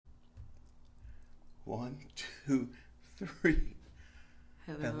One, two, three.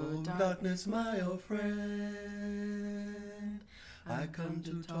 Hello, darkness, my old friend. I come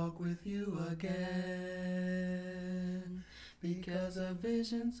to talk with you again. Because a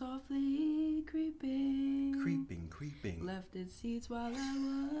vision softly creeping, creeping, left its seeds while I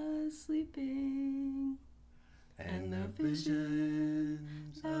was sleeping. And the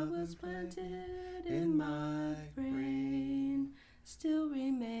visions that was planted in my brain still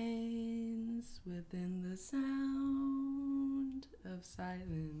remains within the sound of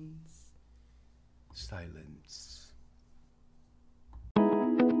silence. Silence.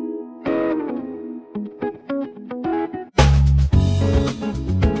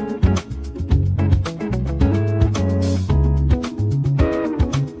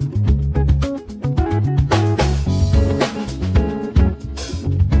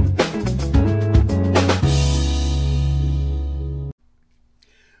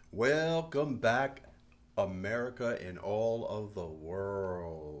 Welcome back, America and all of the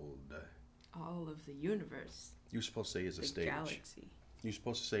world. All of the universe. You're supposed to say it's a stage. Galaxy. You're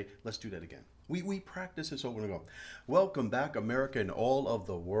supposed to say, let's do that again. We practice this over and over. Welcome back, America and all of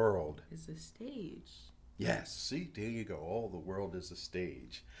the world. Is a stage. Yes, see, there you go. All the world is a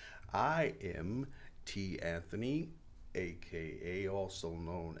stage. I am T. Anthony, aka also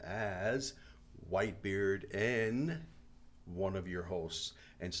known as Whitebeard, and one of your hosts.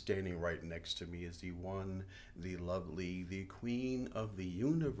 And standing right next to me is the one, the lovely, the queen of the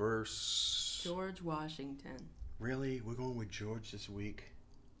universe. George Washington. Really? We're going with George this week?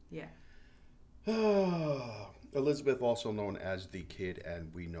 Yeah. Elizabeth, also known as the kid,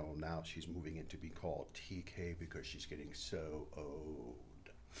 and we know now she's moving in to be called TK because she's getting so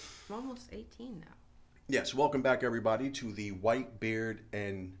old. I'm almost 18 now. Yes, welcome back, everybody, to the Whitebeard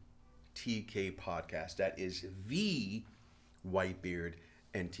and TK podcast. That is the Whitebeard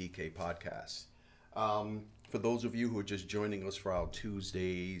and TK podcast. For those of you who are just joining us for our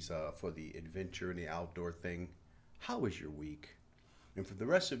Tuesdays for the adventure and the outdoor thing, how was your week? And for the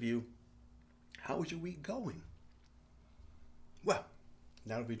rest of you, how is your week going? Well,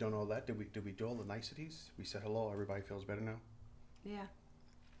 now that we've done all that, did we do all the niceties? We said hello. Everybody feels better now? Yeah.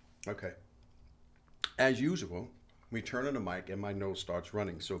 Okay. As usual, we turn on the mic and my nose starts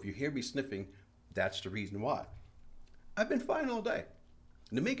running. So if you hear me sniffing, that's the reason why. I've been fine all day.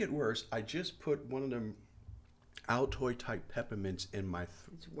 And to make it worse, I just put one of them Altoid type peppermints in my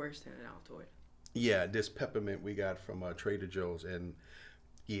It's worse than an Altoid. Yeah, this peppermint we got from Trader Joe's, and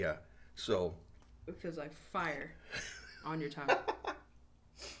yeah, so It feels like fire on your tongue.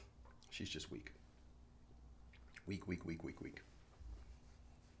 she's just weak. Weak.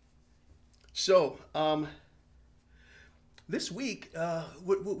 So, this week,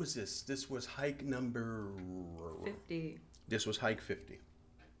 what was this? This was hike number 50. This was hike 50.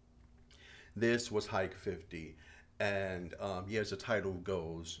 This was hike 50. And as the title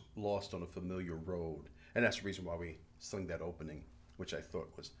goes, Lost on a Familiar Road. And that's the reason why we sung that opening, which I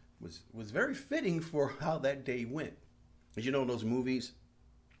thought was very fitting for how that day went. As you know, those movies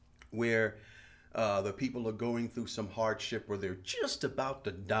where the people are going through some hardship or they're just about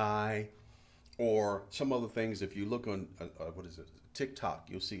to die, or some other things. If you look on, TikTok,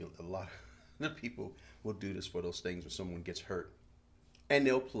 you'll see a lot of people will do this for those things when someone gets hurt. And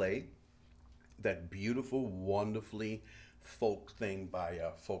they'll play that beautiful, wonderfully folk song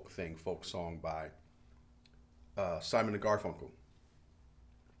by Simon and Garfunkel.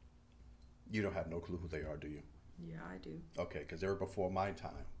 You don't have no clue who they are, do you? Yeah, I do. Okay, because they were before my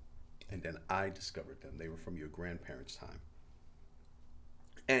time. And then I discovered them. They were from your grandparents' time.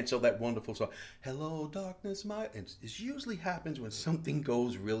 And so that wonderful song, Hello, Darkness, it usually happens when something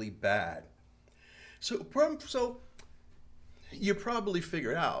goes really bad. So you probably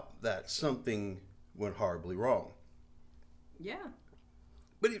figured out that something went horribly wrong. Yeah.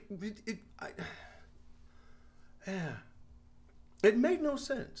 But it made no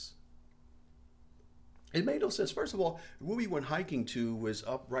sense. It made no sense. First of all, where we went hiking to was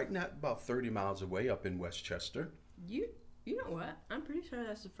up right now about 30 miles away up in Westchester. You know what? I'm pretty sure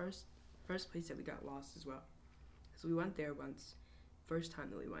that's the first place that we got lost as well. Because we went there once, first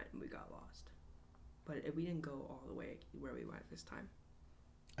time that we went, and we got lost. But we didn't go all the way where we went this time.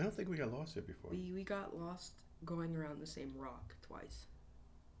 I don't think we got lost there before. We got lost going around the same rock twice.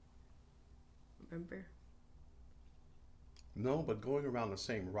 Remember? No, but going around the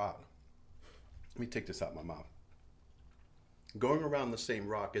same rock. Let me take this out of my mouth. Going around the same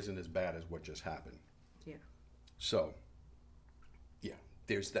rock isn't as bad as what just happened. Yeah. So, yeah,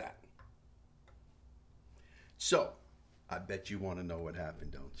 there's that. So, I bet you want to know what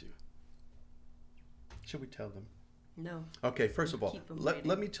happened, don't you? Should we tell them? No. Okay, first of all, Keep 'em let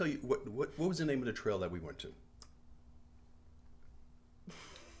waiting. me tell you what was the name of the trail that we went to? I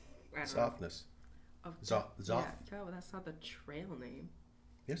don't know. Softness. Oh, Zoff. yeah, yeah, well, that's not the trail name.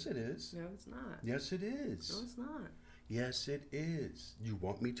 Yes, it is. No, it's not. Yes, it No, is. it's not. Yes, it is. You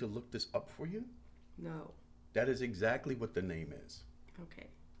want me to look this up for you? No. That is exactly what the name is. Okay.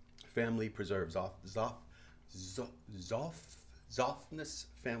 Family Preserve. Zoffness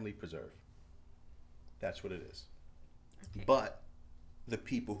Family Preserve. That's what it is. Okay. But the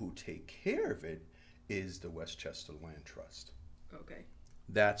people who take care of it is the Westchester Land Trust. Okay.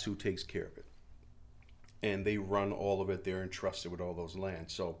 That's who takes care of it. And they run all of it. They're entrusted with all those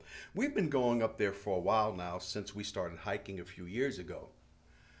lands. So we've been going up there for a while now, since we started hiking a few years ago.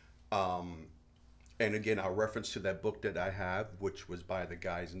 And again, I'll reference to that book that I have, which was by the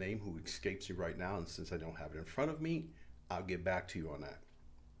guy's name who escapes me right now. And since I don't have it in front of me, I'll get back to you on that.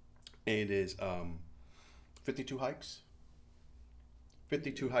 And it is 52 hikes.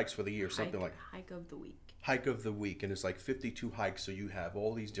 52 hikes for the year, something like Hike of the week. hike of the week. And it's like 52 hikes. So you have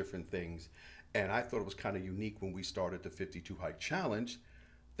all these different things. And I thought it was kind of unique when we started the 52 hike challenge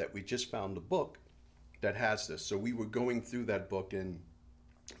that we just found a book that has this. So we were going through that book, and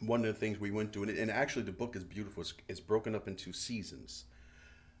one of the things we went through, and actually the book is beautiful. It's broken up into seasons: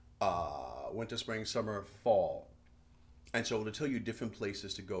 winter, spring, summer, fall. And so it'll tell you different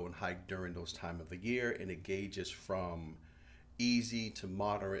places to go and hike during those time of the year, and it gauges from easy to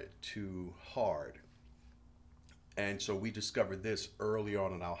moderate to hard. And so we discovered this early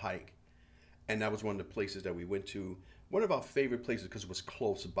on in our hike. And that was one of the places that we went to, one of our favorite places because it was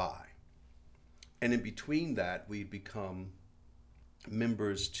close by. And in between that, we'd become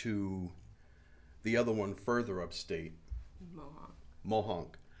members to the other one further upstate,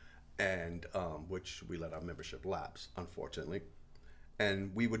 Mohonk, and which we let our membership lapse, unfortunately.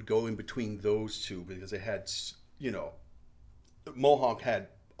 And we would go in between those two because it had, Mohonk had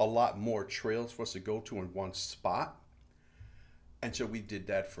a lot more trails for us to go to in one spot. And so we did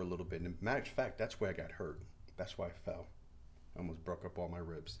that for a little bit. And matter of fact, that's where I got hurt. That's why I fell. I almost broke up all my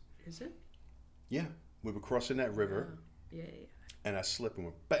ribs. Is it? Yeah. We were crossing that river. Yeah. And I slipped and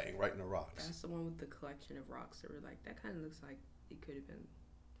went bang right in the rocks. That's the one with the collection of rocks that were like, that kind of looks like it could have been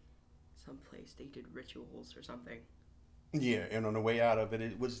some place they did rituals or something. Yeah, and on the way out of it,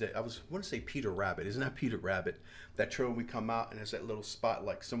 it was that I want to say Peter Rabbit. Isn't that Peter Rabbit? That trail we come out and there's that little spot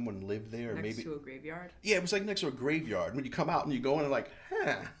like someone lived there, Next maybe to a graveyard. Yeah, it was like next to a graveyard. When you come out and you go in and like,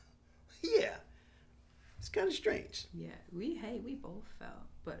 yeah, it's kind of strange. Yeah, we both fell,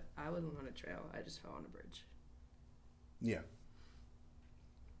 but I wasn't on a trail. I just fell on a bridge. Yeah.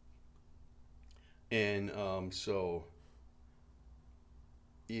 And so,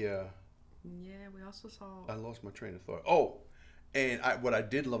 yeah. Yeah, we also saw. I lost my train of thought. Oh, and what I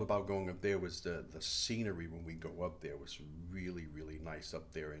did love about going up there was the scenery when we go up there was really, really nice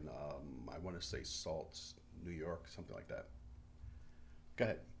up there in, I want to say Salts, New York, something like that. Go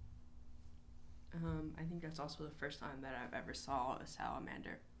ahead. I think that's also the first time that I've ever saw a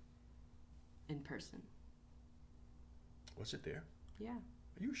salamander in person. Was it there? Yeah.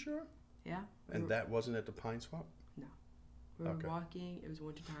 Are you sure? Yeah. And that wasn't at the Pine Swamp? No. We were Okay. walking, it was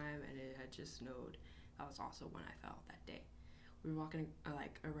wintertime, and it had just snowed. That was also when I fell that day. We were walking,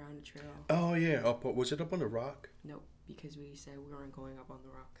 like, around a trail. Oh, yeah. Was it up on the rock? Nope, because we said we weren't going up on the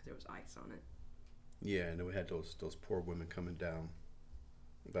rock because there was ice on it. Yeah, and then we had those poor women coming down.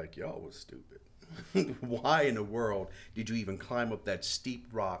 Like, y'all was stupid. Why in the world did you even climb up that steep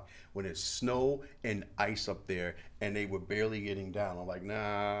rock when it's snow and ice up there and they were barely getting down? I'm like,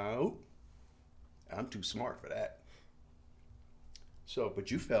 no, I'm too smart for that. So,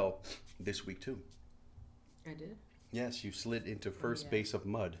 but you fell this week too. I did? Yes, you slid into first yeah. base of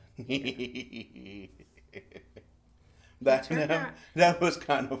mud. Yeah. That was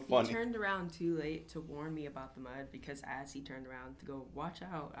kind of funny. He turned around too late to warn me about the mud because as he turned around to go, watch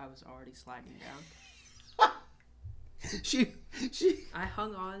out, I was already sliding down. I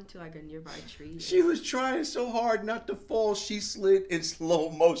hung on to like a nearby tree. She was trying so hard not to fall, she slid in slow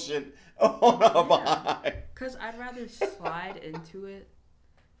motion on her behind. Because I'd rather slide into it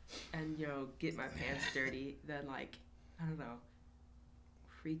and, get my pants dirty than, like, I don't know,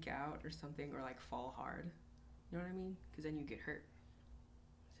 freak out or something or, like, fall hard. You know what I mean? Because then you get hurt.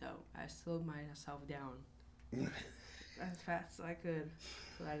 So I slowed myself down as fast as I could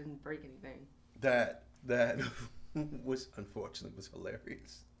so I didn't break anything. That was, unfortunately, was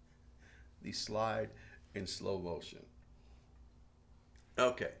hilarious. The slide in slow motion.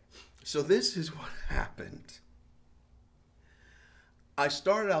 Okay, so this is what happened. I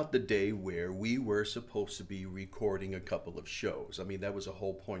started out the day where we were supposed to be recording a couple of shows. I mean, that was the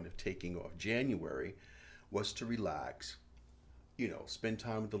whole point of taking off January, was to relax, spend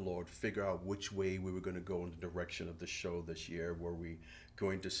time with the Lord, figure out which way we were going to go in the direction of the show this year. Were we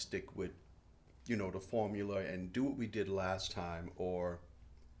going to stick with, the formula and do what we did last time, or,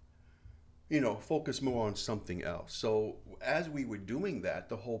 focus more on something else? So as we were doing that,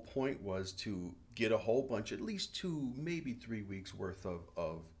 the whole point was to get a whole bunch, at least 2, maybe 3 weeks worth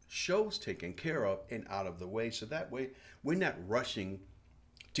of shows taken care of and out of the way. So that way we're not rushing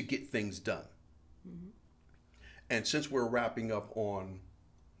to get things done. Mm-hmm. And since we're wrapping up on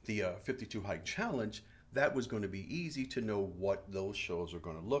the 52 Hike Challenge, that was going to be easy to know what those shows are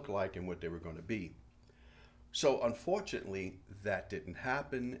going to look like and what they were going to be. So unfortunately, that didn't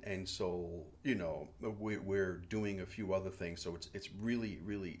happen, and so we're doing a few other things. So it's really,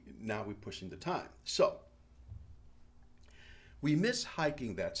 really, now we're pushing the time. So we missed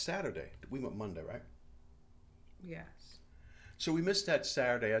hiking that Saturday. We went Monday, right? Yes. So we missed that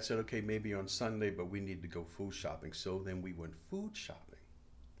Saturday. I said, okay, maybe on Sunday, but we need to go food shopping. So then we went food shopping.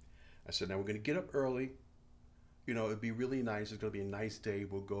 I said, now we're going to get up early. It'd be really nice. It's going to be a nice day.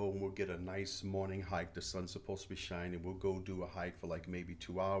 We'll go and we'll get a nice morning hike. The sun's supposed to be shining. We'll go do a hike for like maybe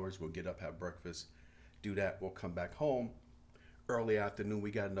 2 hours. We'll get up, have breakfast, do that. We'll come back home. Early afternoon,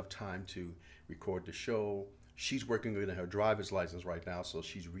 we got enough time to record the show. She's working on her driver's license right now, so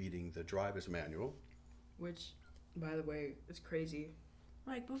she's reading the driver's manual. Which, by the way, is crazy.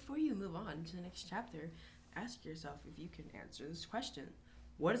 Like, before you move on to the next chapter, ask yourself if you can answer this question.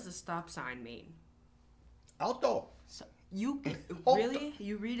 What does the stop sign mean? Outdoor. So you really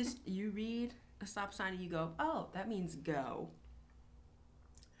you read a stop sign and you go, oh, that means go.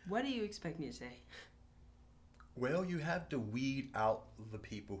 What do you expect me to say? Well, you have to weed out the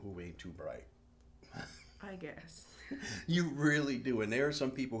people who ain't too bright. I guess. You really do. And there are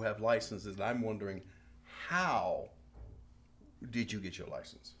some people who have licenses, and I'm wondering, how did you get your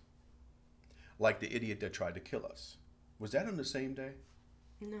license? Like the idiot that tried to kill us. Was that on the same day?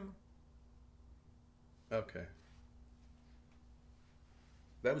 No. Okay.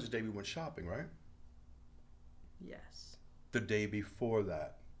 That was the day we went shopping, right? Yes. The day before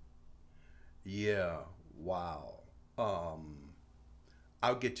that. Yeah. Wow.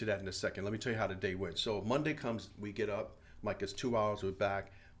 I'll get to that in a second. Let me tell you how the day went. So Monday comes, we get up. Like, it's 2 hours, we're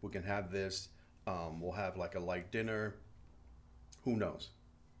back. We can have this. We'll have like a light dinner. Who knows?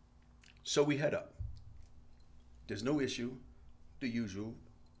 So we head up. There's no issue. The usual.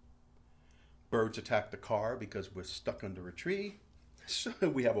 Birds attack the car because we're stuck under a tree. So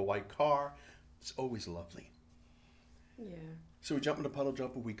we have a white car. It's always lovely. Yeah. So we jump in the puddle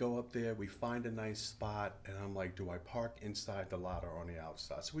jumper. We go up there. We find a nice spot. And I'm like, do I park inside the lot or on the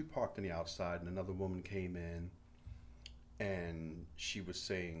outside? So we parked on the outside, and another woman came in. And she was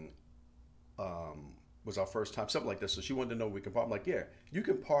saying, was our first time, something like this. So she wanted to know if we can park. I'm like, yeah, you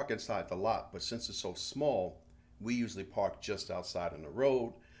can park inside the lot. But since it's so small, we usually park just outside on the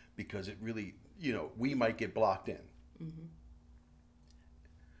road, because it really, we might get blocked in. Mm-hmm.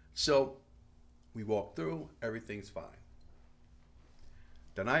 So we walk through, everything's fine.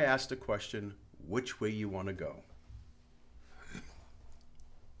 Then I asked the question, which way you want to go?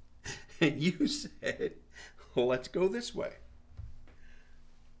 And you said, well, let's go this way.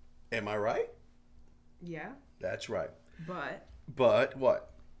 Am I right? Yeah. That's right. But what?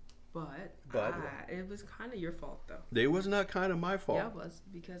 But it was kind of your fault, though. It was not kind of my fault. Yeah, it was,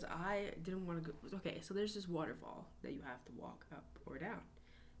 because I didn't want to go. Okay, so there's this waterfall that you have to walk up or down,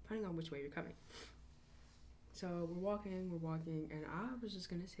 depending on which way you're coming. So we're walking, and I was just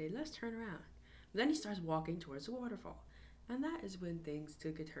going to say, let's turn around. But then he starts walking towards the waterfall. And that is when things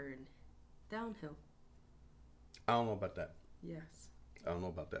took a turn downhill. I don't know about that. Yes. I don't know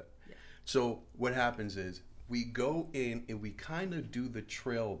about that. Yeah. So what happens is we go in and we kind of do the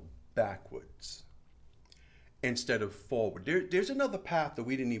trail backwards instead of forward. There's another path that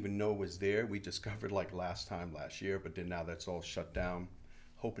we didn't even know was there. We discovered like last year, but then now that's all shut down,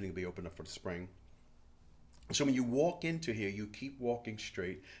 hoping to be open up for the spring. So when you walk into here, you keep walking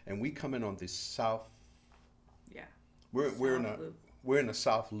straight, and we come in on the south. Yeah. We're in the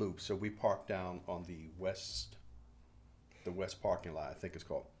south loop, so we park down on the west parking lot, I think it's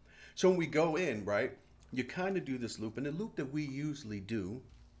called. So when we go in, right, you kind of do this loop, and the loop that we usually do,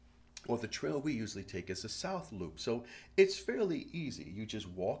 or the trail we usually take, is the south loop. So it's fairly easy. You just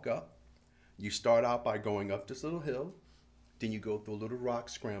walk up. You start out by going up this little hill. Then you go through a little rock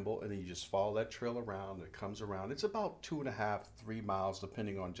scramble, and then you just follow that trail around, and it comes around. It's about 2.5, 3 miles,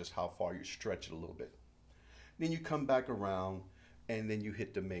 depending on just how far you stretch it a little bit. Then you come back around, and then you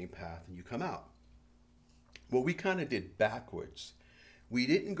hit the main path, and you come out. What we kind of did backwards, We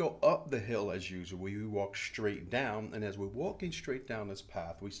didn't go up the hill as usual. We walked straight down, and as we're walking straight down this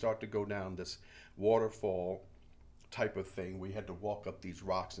path, we start to go down this waterfall type of thing. We had to walk up these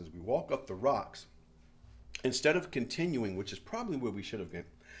rocks. As we walk up the rocks, instead of continuing, which is probably where we should have been,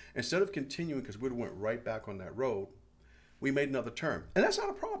 instead of continuing because we would have went right back on that road, we made another turn. And that's not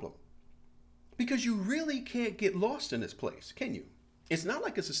a problem because you really can't get lost in this place, can you? It's not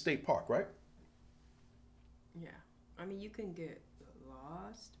like it's a state park, right? Yeah. I mean, you can get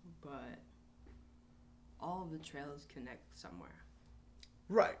lost, but all of the trails connect somewhere.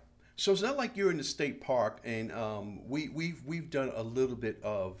 Right. So it's not like you're in the state park, and we've done a little bit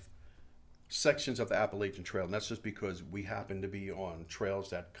of sections of the Appalachian Trail, and that's just because we happen to be on trails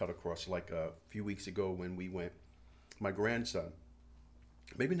that cut across. Like a few weeks ago when we went, my grandson.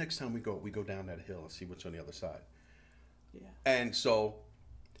 Maybe next time we go down that hill and see what's on the other side. Yeah. And so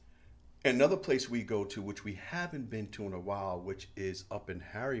another place we go to, which we haven't been to in a while, which is up in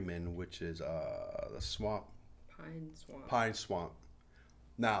Harriman, which is the swamp. Pine Swamp. Pine Swamp.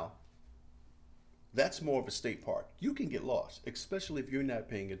 Now, that's more of a state park. You can get lost, especially if you're not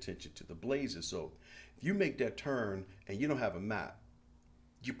paying attention to the blazes. So if you make that turn and you don't have a map,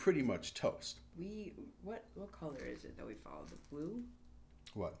 you're pretty much toast. What color is it that we follow? The blue?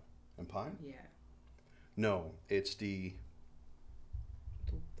 What? And Pine? Yeah. No, it's the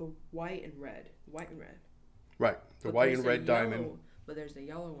The white and red. White and red. right. The But white there's and a red diamond yellow- But there's the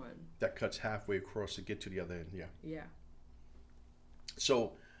yellow one. that cuts halfway across to get to the other end. Yeah. Yeah.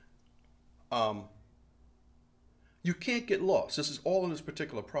 So, you can't get lost. This is all on this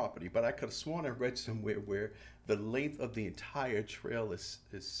particular property, but I could have sworn I read somewhere where the length of the entire trail is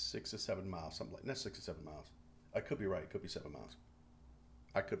 6 or 7 miles, something like that. Not 6 or 7 miles. I could be right. It could be 7 miles.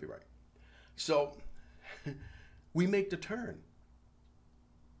 I could be right. So, we make the turn.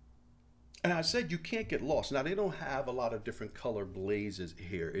 And I said you can't get lost. Now, they don't have a lot of different color blazes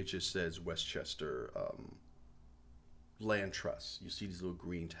here. It just says Westchester Land Trust. You see these little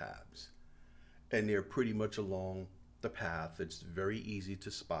green tabs. And they're pretty much along the path. It's very easy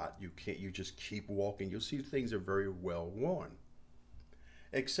to spot. You just keep walking. You'll see things are very well worn.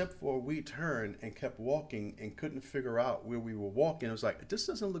 Except for we turned and kept walking and couldn't figure out where we were walking. It was like, this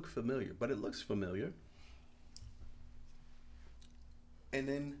doesn't look familiar, but it looks familiar. And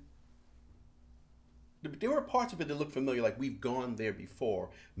then there were parts of it that looked familiar, like we've gone there before,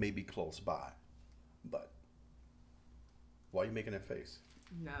 maybe close by. But why are you making that face?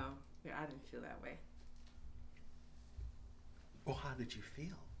 No. Yeah, I didn't feel that way. Well, how did you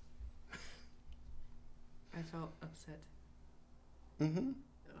feel? I felt upset. Mm-hmm.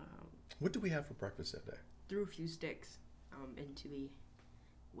 What did we have for breakfast that day? Threw a few sticks into the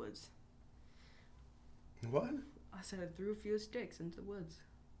woods. What? I said I threw a few sticks into the woods.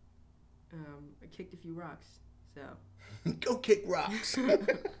 I kicked a few rocks. So. Go kick rocks.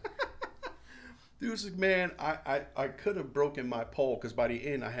 Dude, man, I could have broken my pole because by the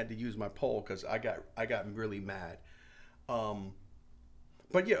end I had to use my pole because I got really mad.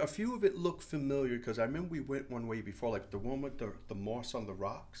 But yeah, a few of it looked familiar because I remember we went one way before, like the one with the moss on the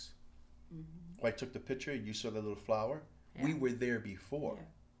rocks. Mm-hmm. I took the picture. You saw the little flower. Yeah. We were there before. Yeah.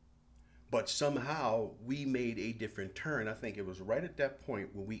 But somehow we made a different turn. I think it was right at that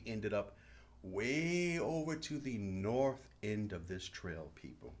point when we ended up way over to the north end of this trail,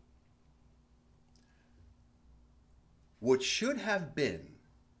 people. What should have been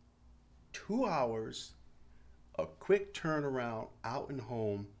 2 hours, a quick turnaround out and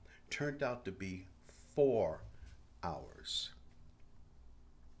home, turned out to be 4 hours.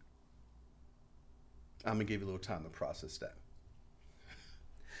 I'm going to give you a little time to process that.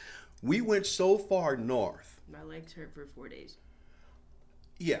 We went so far north. My legs hurt for 4 days.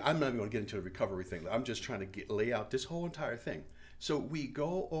 Yeah, I'm not even going to get into the recovery thing. I'm just trying to lay out this whole entire thing. So we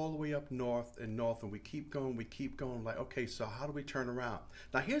go all the way up north, and we keep going. Like, okay, so how do we turn around?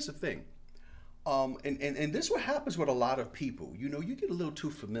 Now, here's the thing. And this is what happens with a lot of people. You know, you get a little too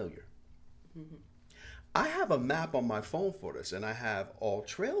familiar. Mm-hmm. I have a map on my phone for this, and I have All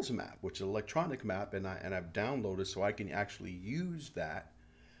Trails map, which is an electronic map, and I've downloaded so I can actually use that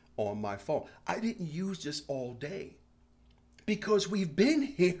on my phone. I didn't use this all day because we've been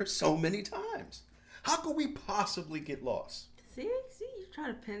here so many times. How could we possibly get lost? See, you try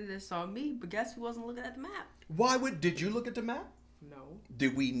to pin this on me, but guess who wasn't looking at the map? Did you look at the map? No.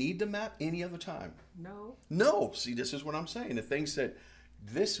 Did we need the map any other time? No. No. See, this is what I'm saying. The thing said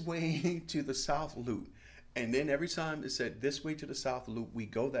this way to the south loop. And then every time it said this way to the south loop, we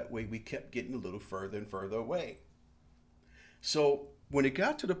go that way. We kept getting a little further and further away. So when it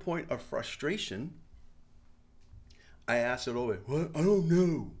got to the point of frustration, I asked it over. What? I don't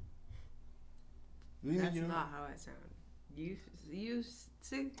know. That's not how it sounded. You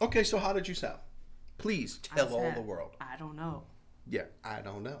see? Okay, so how did you sound? Please tell all said, the world. I don't know. Yeah, I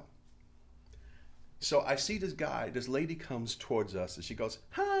don't know. So I see this lady comes towards us and she goes,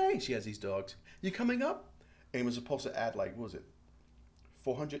 "Hi." She has these dogs. "You coming up?" And was supposed to add like, what was it,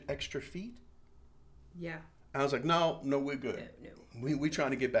 400 extra feet? Yeah. I was like, no, we're good. No. We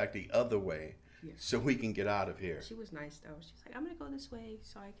trying to get back the other way so we can get out of here. She was nice though. She was like, "I'm gonna go this way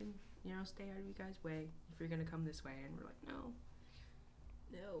so I can, stay out of you guys' way if you're gonna come this way." And we're like, no.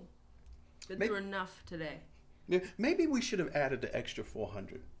 Been through enough today. Yeah, maybe we should have added the extra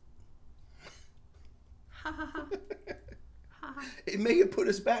 400. Ha ha ha. It may have put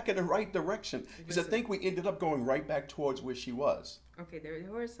us back in the right direction because I think we ended up going right back towards where she was. Okay, there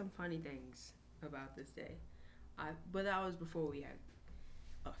were some funny things about this day, but that was before we had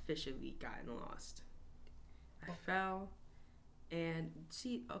officially gotten lost. I fell, and so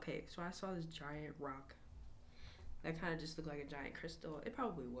I saw this giant rock that kind of just looked like a giant crystal. It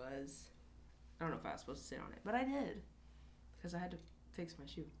probably was. I don't know if I was supposed to sit on it, but I did because I had to fix my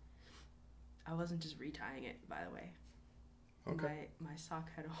shoe. I wasn't just retying it, by the way. Okay. My sock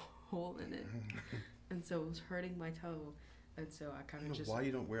had a hole in it, and so it was hurting my toe, and so I kind of just. Why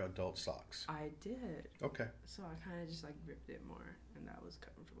you don't wear adult socks? I did. Okay. So I kind of just like ripped it more, and that was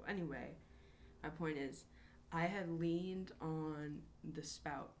comfortable. Anyway, my point is, I had leaned on the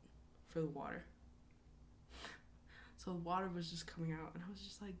spout for the water, so the water was just coming out, and I was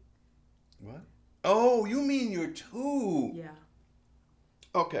just like. What? Oh, you mean your tube? Yeah.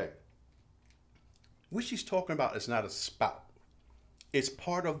 Okay. What she's talking about is not a spout. It's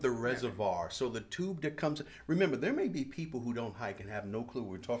part of the reservoir. So the tube that comes, remember, there may be people who don't hike and have no clue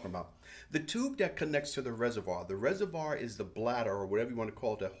what we're talking about. The tube that connects to the reservoir is the bladder or whatever you want to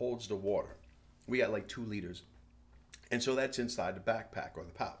call it that holds the water. We got like 2 liters. And so that's inside the backpack or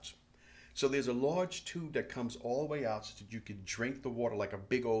the pouch. So there's a large tube that comes all the way out so that you can drink the water like a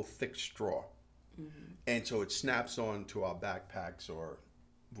big old thick straw. Mm-hmm. And so it snaps on to our backpacks or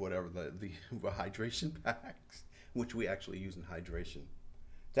whatever, the hydration packs, which we actually use in hydration.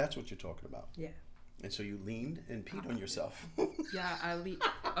 That's what you're talking about. Yeah. And so you leaned and peed on yourself. Yeah, I leaned.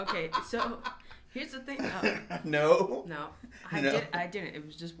 Okay, so here's the thing. No. No, I didn't. It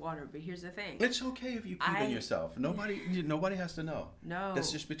was just water. But here's the thing. It's okay if you peed on yourself. Nobody has to know. No.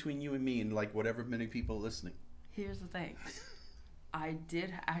 That's just between you and me and like whatever many people are listening. Here's the thing. I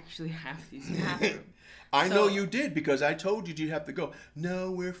did actually have these bathrooms. I know you did because I told you you'd have to go.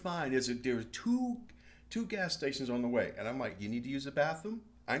 No, we're fine. There were two gas stations on the way, and I'm like, you need to use the bathroom?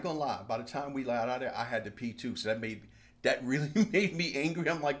 I ain't gonna lie. By the time we got out of there, I had to pee too. So that really made me angry.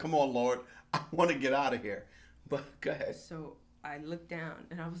 I'm like, come on, Lord, I want to get out of here. But go ahead. So I looked down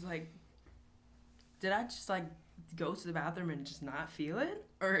and I was like, did I just like go to the bathroom and just not feel it,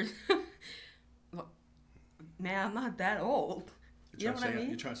 or? Man, I'm not that old. You know what I mean?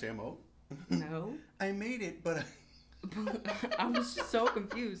 You're trying to say I'm old? No. I made it, but I was just so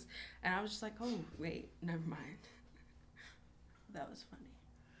confused. And I was just like, oh, wait, never mind. That was funny.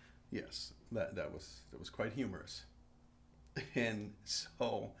 Yes, that was quite humorous. And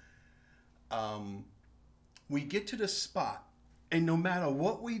so we get to the spot, and no matter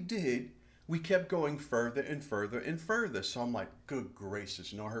what we did, we kept going further and further and further. So I'm like, good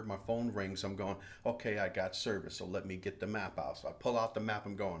gracious. I heard my phone ring, so I'm going, okay, I got service, so let me get the map out. So I pull out the map,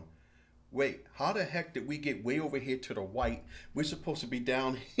 I'm going, wait, how the heck did we get way over here to the white? We're supposed to be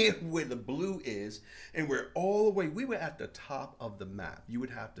down here where the blue is, and we're all the way, we were at the top of the map. You would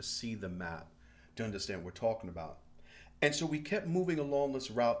have to see the map to understand what we're talking about. And so we kept moving along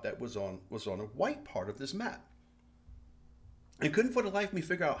this route that was on a white part of this map. And couldn't for the life of me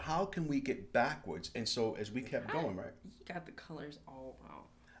figure out how can we get backwards. And so as we kept going, right? You got the colors all wrong.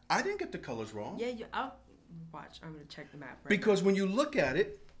 I didn't get the colors wrong. Yeah, I'll watch. I'm going to check the map right because when you look at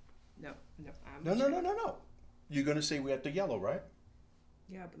it. No. No. You're going to say we're at the yellow, right?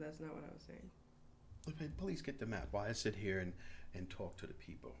 Yeah, but that's not what I was saying. Okay, please get the map while I sit here and talk to the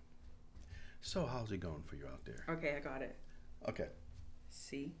people. So how's it going for you out there? Okay, I got it. Okay.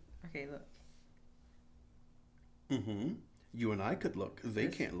 See? Okay, look. Mm-hmm. You and I could look. They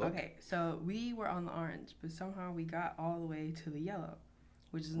can't look. Okay, so we were on the orange, but somehow we got all the way to the yellow,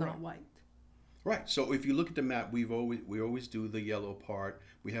 which is not white. Right. So if you look at the map, we always do the yellow part.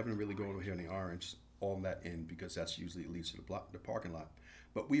 We haven't really gone over here in the orange on that end because that's usually it leads to the parking lot.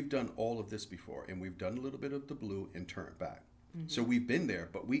 But we've done all of this before, and we've done a little bit of the blue and turned back. Mm-hmm. So we've been there,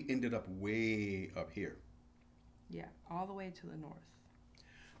 but we ended up way up here. Yeah, all the way to the north.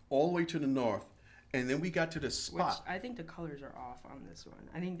 All the way to the north. And then we got to the spot. Which I think the colors are off on this one.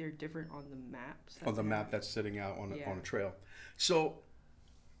 I think they're different on the maps. On the map that's sitting out on a trail. So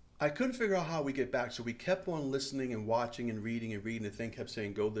I couldn't figure out how we get back, so we kept on listening and watching and reading and reading. The thing kept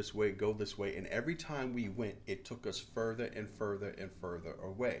saying, go this way, go this way. And every time we went, it took us further and further and further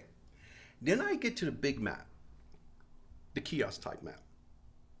away. Then I get to the big map, the kiosk type map.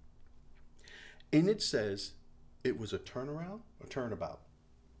 And it says it was a turnaround or turnabout.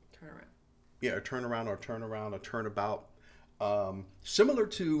 Turnaround. Yeah, a turnaround or turnaround or turnabout. Similar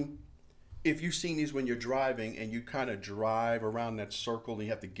to if you've seen these when you're driving and you kind of drive around that circle and you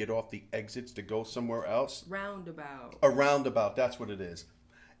have to get off the exits to go somewhere else. Roundabout. A roundabout, that's what it is.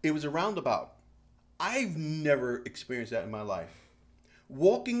 It was a roundabout. I've never experienced that in my life.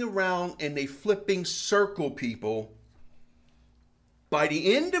 Walking around and they flipping circle people. By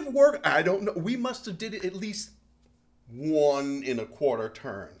the end of work, I don't know, we must have did it at least 1 1/4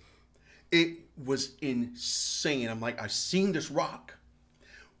 turn. It was insane. I'm like, I've seen this rock.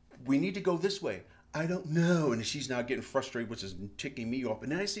 We need to go this way. I don't know. And she's now getting frustrated, which is ticking me off.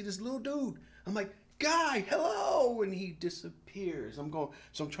 And then I see this little dude. I'm like, guy, hello. And he disappears. I'm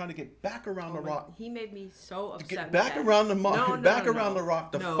trying to get back around the rock. He made me so upset. Get back around the around the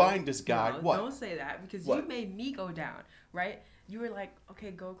rock to find this guy. What? Don't say that, because What? you made me go down, right? You were like,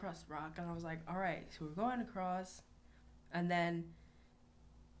 okay, go across the rock. And I was like, all right, so we're going across. And then...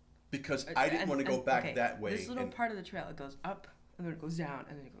 Because I didn't want to go back that way. This little part of the trail, it goes up, and then it goes down,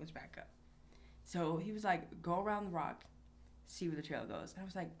 and then it goes back up. So he was like, go around the rock, see where the trail goes. And I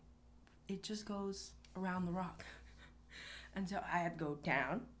was like, it just goes around the rock. And so I had to go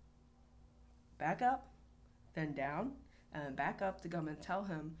down, back up, then down, and then back up to come and tell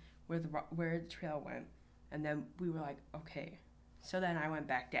him where the trail went. And then we were like, okay. So then I went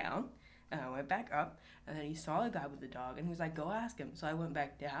back down, and I went back up, and then he saw the guy with the dog, and he was like, go ask him. So I went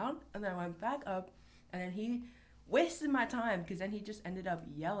back down, and then I went back up, and then he wasted my time, because then he just ended up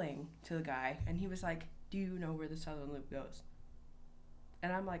yelling to the guy, and he was like, do you know where the Southern Loop goes?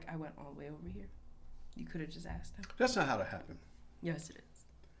 And I'm like, I went all the way over here. You could have just asked him. That's not how that happened. Yes, it is.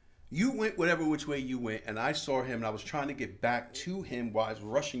 You went whatever which way you went, and I saw him, and I was trying to get back to him while I was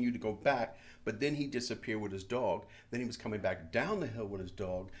rushing you to go back, but then he disappeared with his dog. Then he was coming back down the hill with his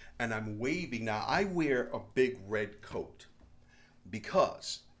dog, and I'm waving. Now, I wear a big red coat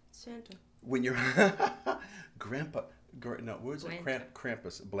because Santa. when you're Grandpa, no, what is it?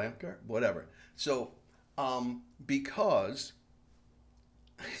 Krampus, Blanca, whatever. So, because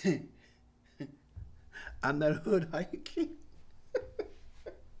on that hood hiking.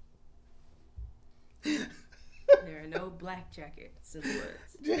 There are no black jackets in the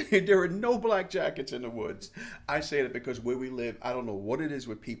woods. There are no black jackets in the woods. I say that because where we live, I don't know what it is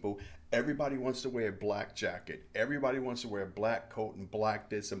with people. Everybody wants to wear a black jacket. Everybody wants to wear a black coat and black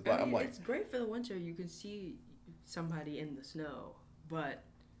this and black. I mean, I'm like, it's great for the winter. You can see somebody in the snow, but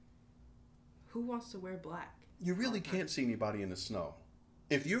who wants to wear black? you really can't see anybody in the snow.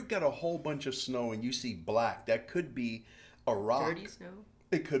 If you've got a whole bunch of snow and you see black, that could be a rock. Dirty snow?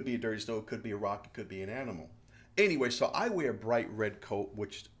 It could be a dirty snow. It could be a rock. It could be an animal. Anyway, so I wear a bright red coat,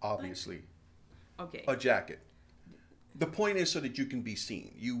 which obviously Okay. a jacket. The point is so that you can be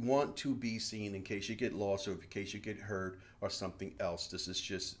seen. You want to be seen in case you get lost or in case you get hurt or something else. This is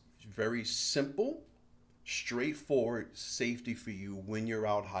just very simple, straightforward safety for you when you're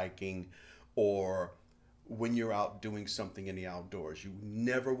out hiking or when you're out doing something in the outdoors. You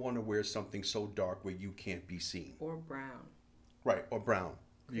never want to wear something so dark where you can't be seen. Or brown. Right, or brown.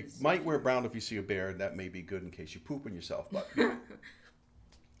 You might wear brown if you see a bear. That may be good in case you poop on yourself. But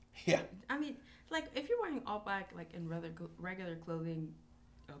yeah. I mean, like, if you're wearing all black, like, in regular clothing,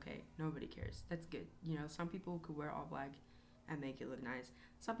 okay, nobody cares. That's good. You know, some people could wear all black and make it look nice.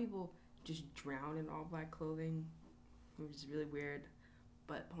 Some people just drown in all black clothing, which is really weird.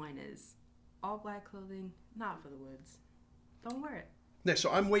 But point is, all black clothing, not for the woods. Don't wear it. Yeah,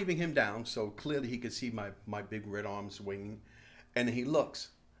 so I'm waving him down, so clearly he could see my big red arms swinging. And he looks,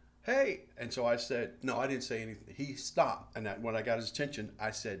 hey. And so I said, no, I didn't say anything. He stopped. And when I got his attention,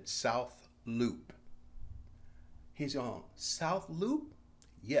 I said, South Loop. He's going, South Loop?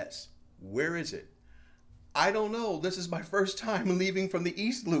 Yes. Where is it? I don't know. This is my first time leaving from the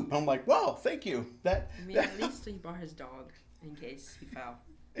East Loop. I'm like, wow, thank you. I mean, at least he brought his dog in case he fell.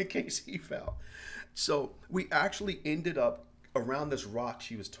 In case he fell. So we actually ended up around this rock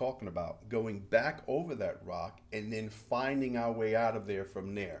she was talking about, going back over that rock and then finding our way out of there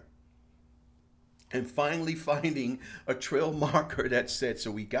from there. And finally finding a trail marker that said,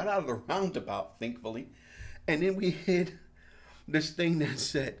 so we got out of the roundabout, thankfully, and then we hit this thing that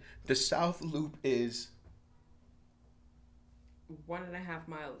said, the South Loop is... 1.5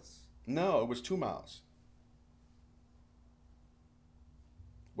 miles. No, it was 2 miles.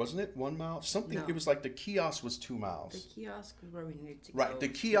 Wasn't it 1 mile? Something. No. It was like the kiosk was 2 The miles. kiosk was where we needed to go. Right. The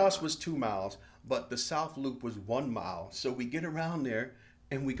kiosk was 2 miles, but the South Loop was 1 mile. So we get around there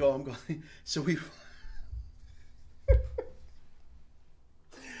and we go. I'm going. So we.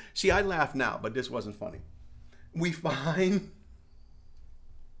 See, I laugh now, but this wasn't funny. We find.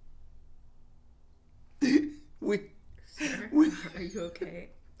 we. Sir, We, are you okay?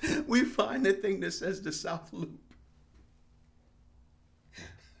 we find the thing that says the South Loop.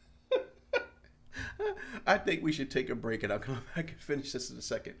 I think we should take a break and I'll come back and finish this in a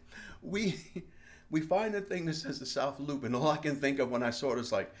second. We find the thing that says the South Loop, and all I can think of when I saw it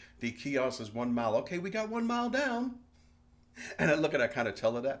is like, the kiosk is 1 mile. Okay, we got 1 mile down. And I look at her, I kind of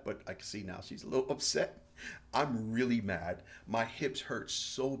tell her that, but I can see now she's a little upset. I'm really mad. My hips hurt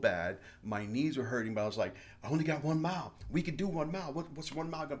so bad. My knees were hurting, but I was like, I only got 1 mile. We could do 1 mile. What's 1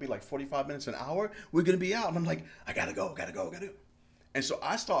 mile going to be, like 45 minutes, an hour? We're going to be out. And I'm like, I got to go. And so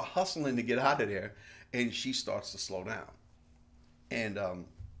I start hustling to get out of there, and she starts to slow down. And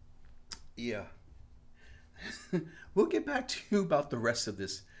yeah, we'll get back to you about the rest of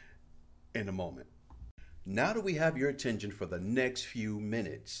this in a moment. Now that we have your attention for the next few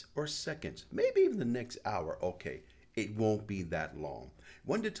minutes or seconds, maybe even the next hour, okay, it won't be that long.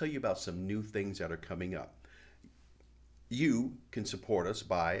 Wanted to tell you about some new things that are coming up. You can support us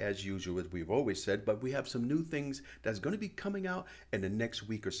by, as usual, as we've always said, but we have some new things that's going to be coming out in the next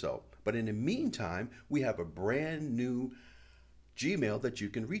week or so. But in the meantime, we have a brand new Gmail that you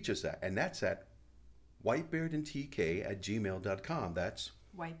can reach us at, and that's at whitebeardandtk@gmail.com. That's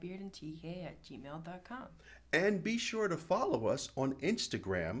whitebeardandtk@gmail.com. And be sure to follow us on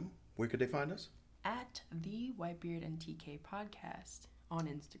Instagram. Where could they find us? At the Whitebeard and TK Podcast on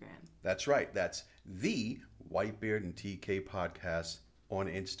Instagram. That's right. That's the Whitebeard and TK Podcast on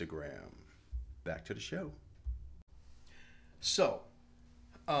Instagram. Back to the show. So,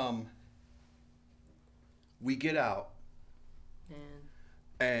 we get out,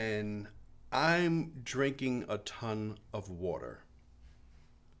 and I'm drinking a ton of water.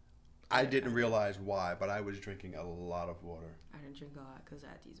 I didn't realize why, but I was drinking a lot of water. I didn't drink a lot because I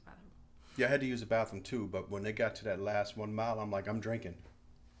had to use the bathroom. Yeah, I had to use the bathroom too, but when they got to that last 1 mile, I'm like, I'm drinking.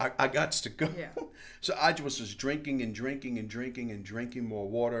 I got to go. Yeah. So I was just drinking and drinking and drinking and drinking more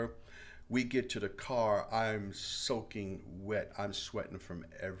water. We get to the car, I'm soaking wet. I'm sweating from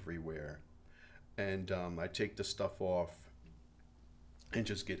everywhere. And I take the stuff off and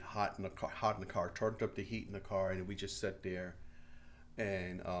just get hot in the car, turned up the heat in the car, and we just sat there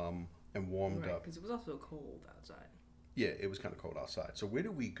and warmed up. Because it was also cold outside. Yeah, it was kind of cold outside. So where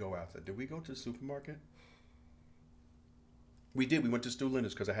did we go after? Did we go to the supermarket? We did. We went to Stu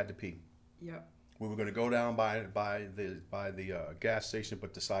Leonard's because I had to pee. Yep. We were going to go down by the gas station,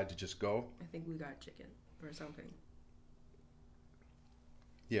 but decided to just go. I think we got chicken or something.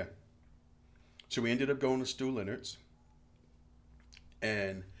 Yeah. So we ended up going to Stu Leonard's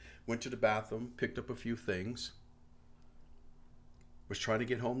and went to the bathroom, picked up a few things, was trying to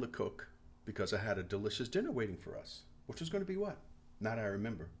get home to cook because I had a delicious dinner waiting for us, which was going to be what? Now that I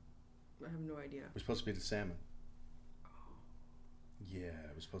remember. I have no idea. It was supposed to be the salmon. Yeah,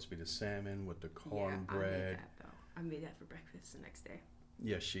 it was supposed to be the salmon with the cornbread. I made that, though. I made that for breakfast the next day.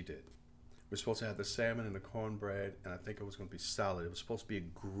 Yes, she did. We're supposed to have the salmon and the cornbread, and I think it was going to be salad. It was supposed to be a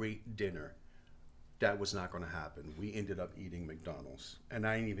great dinner. That was not going to happen. We ended up eating McDonald's, and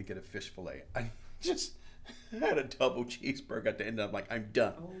I didn't even get a fish fillet. I just had a double cheeseburger at the end. I'm like, I'm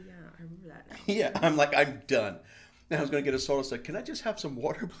done. Oh, yeah, I remember that now. Yeah, I'm like, I'm done. And I was going to get a soda. So can I just have some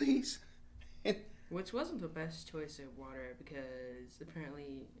water, please? Which wasn't the best choice of water because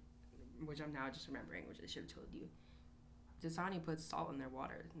apparently, which I'm now just remembering, which I should have told you, Dasani puts salt in their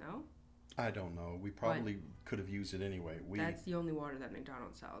water, no? I don't know. We probably could have used it anyway. That's the only water that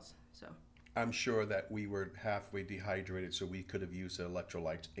McDonald's sells, so. I'm sure that we were halfway dehydrated, so we could have used the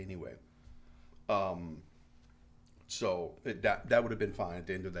electrolytes anyway. So that would have been fine at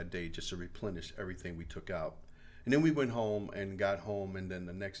the end of that day just to replenish everything we took out. And then we went home and got home, and then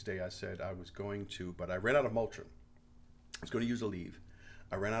the next day I said I was going to, but I ran out of Motrin. I was going to use Aleve.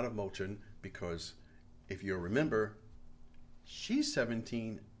 I ran out of Motrin because if you remember, she's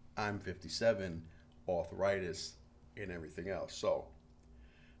 17, I'm 57, arthritis and everything else. So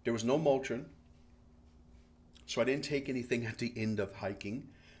there was no Motrin. So I didn't take anything at the end of hiking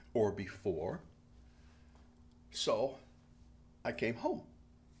or before. So I came home.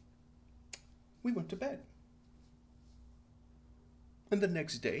 We went to bed. And the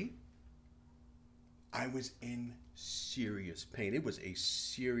next day, I was in serious pain. It was a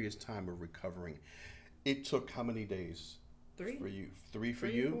serious time of recovering. It took how many days? 3 for you? 3 for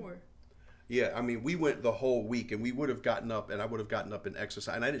 3 you? or 4. Yeah, I mean, we went the whole week, and we would have gotten up, and I would have gotten up and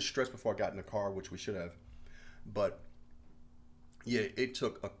exercised, and I didn't stress before I got in the car, which we should have. But yeah, it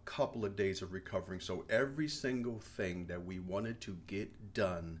took a couple of days of recovering. So every single thing that we wanted to get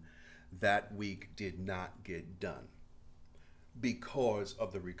done that week did not get done because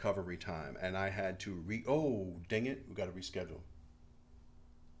of the recovery time, and I had to oh, dang it, we got to reschedule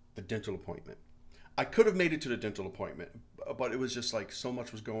the dental appointment. I could have made it to the dental appointment, but it was just like so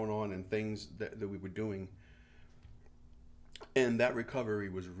much was going on and things that we were doing. And that recovery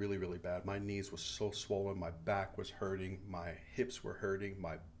was really, really bad. My knees were so swollen, my back was hurting, my hips were hurting,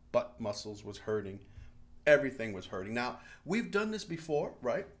 my butt muscles was hurting, everything was hurting. Now, we've done this before,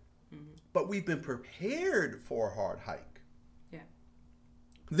 right? Mm-hmm. But we've been prepared for a hard hike. Yeah.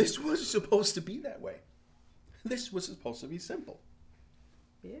 This was supposed to be that way. This was supposed to be simple.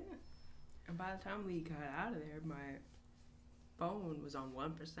 Yeah. And by the time we got out of there, my phone was on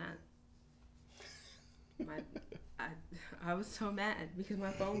 1%. I was so mad because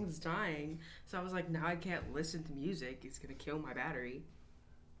my phone was dying. So I was like, now I can't listen to music. It's going to kill my battery.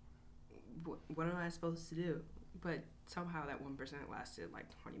 What am I supposed to do? But somehow that 1% lasted like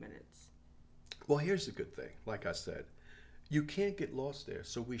 20 minutes. Well, here's the good thing. Like I said, you can't get lost there.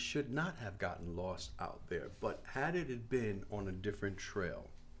 So we should not have gotten lost out there. But had it had been on a different trail,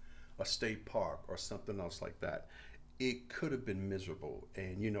 a state park or something else like that, it could have been miserable.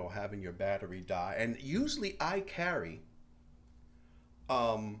 And, you know, having your battery die. And usually I carry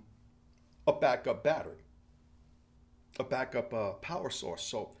a backup battery, a backup power source.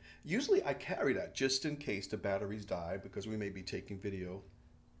 So usually I carry that just in case the batteries die, because we may be taking video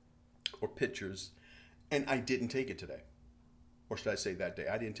or pictures. And I didn't take it today. Or should I say that day?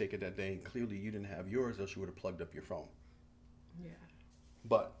 I didn't take it that day. And clearly you didn't have yours, else you would have plugged up your phone. Yeah.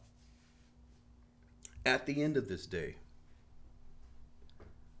 But at the end of this day,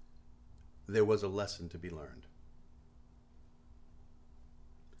 there was a lesson to be learned.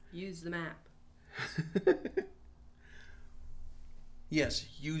 Use the map. Yes,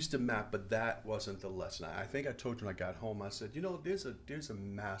 use the map, but that wasn't the lesson. I think I told you when I got home, I said, you know, there's a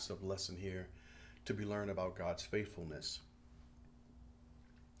massive lesson here to be learned about God's faithfulness.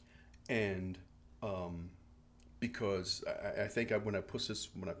 And because I think when I put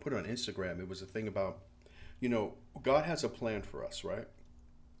it on Instagram, it was a thing about, you know, God has a plan for us, right?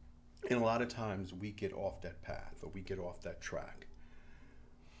 And a lot of times we get off that path or we get off that track.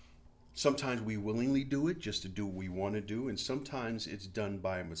 Sometimes we willingly do it just to do what we want to do, and sometimes it's done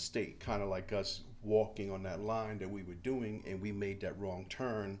by a mistake, kind of like us walking on that line that we were doing, and we made that wrong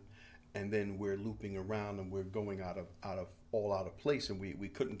turn, and then we're looping around and we're going out of place, and we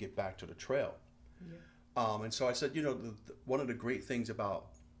couldn't get back to the trail. Yeah. And so I said, you know, one of the great things about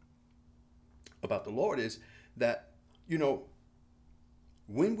the Lord is that, you know,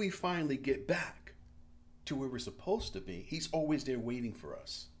 when we finally get back to where we're supposed to be, He's always there waiting for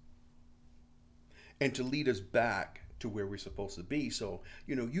us and to lead us back to where we're supposed to be. So,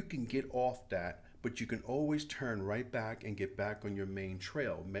 you know, you can get off that, but you can always turn right back and get back on your main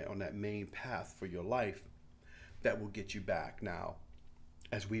trail, on that main path for your life that will get you back. Now,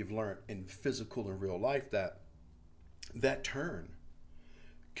 as we've learned in physical and real life, that turn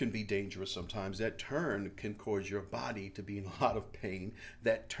can be dangerous sometimes. That turn can cause your body to be in a lot of pain.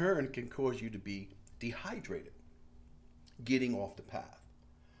 That turn can cause you to be dehydrated, getting off the path.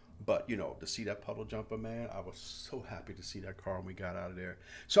 But, you know, to see that puddle jumper, man, I was so happy to see that car when we got out of there.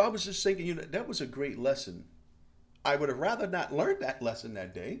 So I was just thinking, you know, that was a great lesson. I would have rather not learned that lesson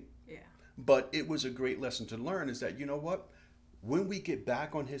that day. Yeah. But it was a great lesson to learn, is that, you know what? When we get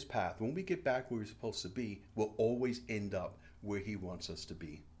back on His path, when we get back where we're supposed to be, we'll always end up where He wants us to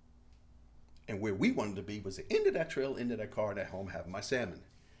be. And where we wanted to be was the end of that trail, end of that car, and at home having my salmon.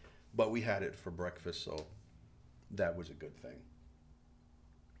 But we had it for breakfast, so that was a good thing.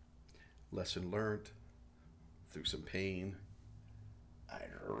 Lesson learned through some pain. I'd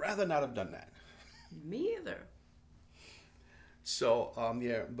rather not have done that. Me either. So,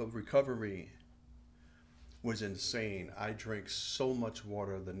 yeah, but recovery was insane. I drank so much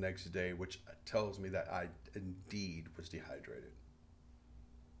water the next day, which tells me that I indeed was dehydrated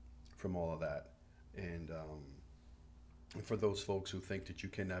from all of that. And for those folks who think that you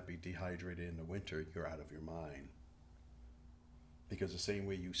cannot be dehydrated in the winter, you're out of your mind. Because the same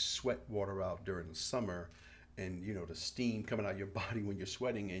way you sweat water out during the summer, and, you know, the steam coming out of your body when you're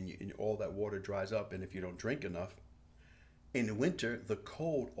sweating, and all that water dries up, and if you don't drink enough, in the winter, the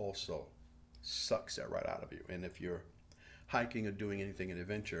cold also sucks that right out of you. And if you're hiking or doing anything in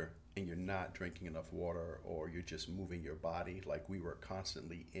adventure and you're not drinking enough water, or you're just moving your body, like we were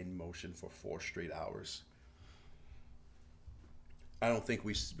constantly in motion for 4 straight hours, I don't think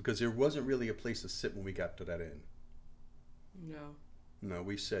because there wasn't really a place to sit when we got to that end. No. No,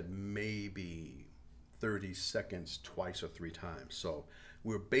 we said maybe 30 seconds twice or three times. So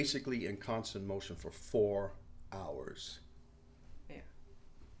we were basically in constant motion for 4 hours. Yeah.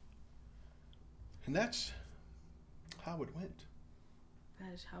 And that's how it went.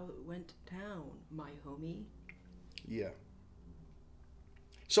 That is how it went down, my homie. Yeah.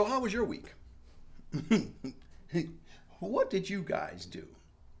 So how was your week? What did you guys do?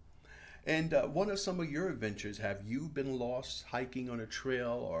 And what are some of your adventures? Have you been lost hiking on a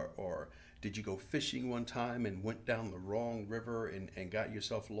trail, or did you go fishing one time and went down the wrong river and got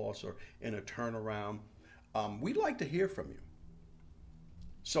yourself lost, or in a turnaround? We'd like to hear from you.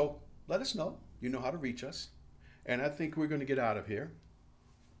 So let us know. You know how to reach us. And I think we're going to get out of here.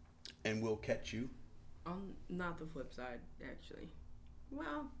 And we'll catch you. On not the flip side, actually.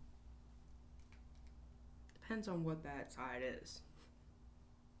 Well, depends on what that side is.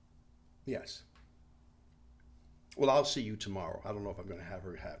 Yes. Well, I'll see you tomorrow. I don't know if I'm going to have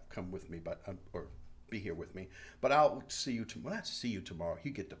her come with me, but or be here with me. But I'll see you tomorrow. Not see you tomorrow. You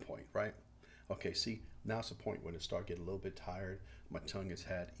get the point, right? Okay. See, now's the point when it start getting a little bit tired. My tongue has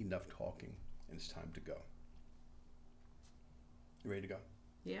had enough talking, and it's time to go. You ready to go?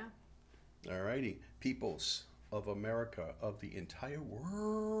 Yeah. All righty, peoples of America, of the entire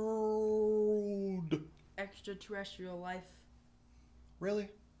world. Extraterrestrial life. Really?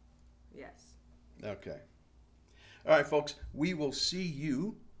 Yes. Okay. All right, folks, we will see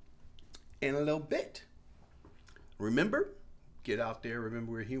you in a little bit. Remember, get out there,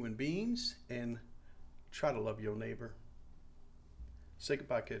 remember we're human beings, and try to love your neighbor. Say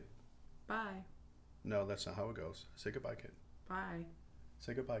goodbye, kid. Bye. No, that's not how it goes. Say goodbye, kid. Bye.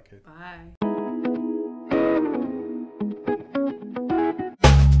 Say goodbye, kid. Bye.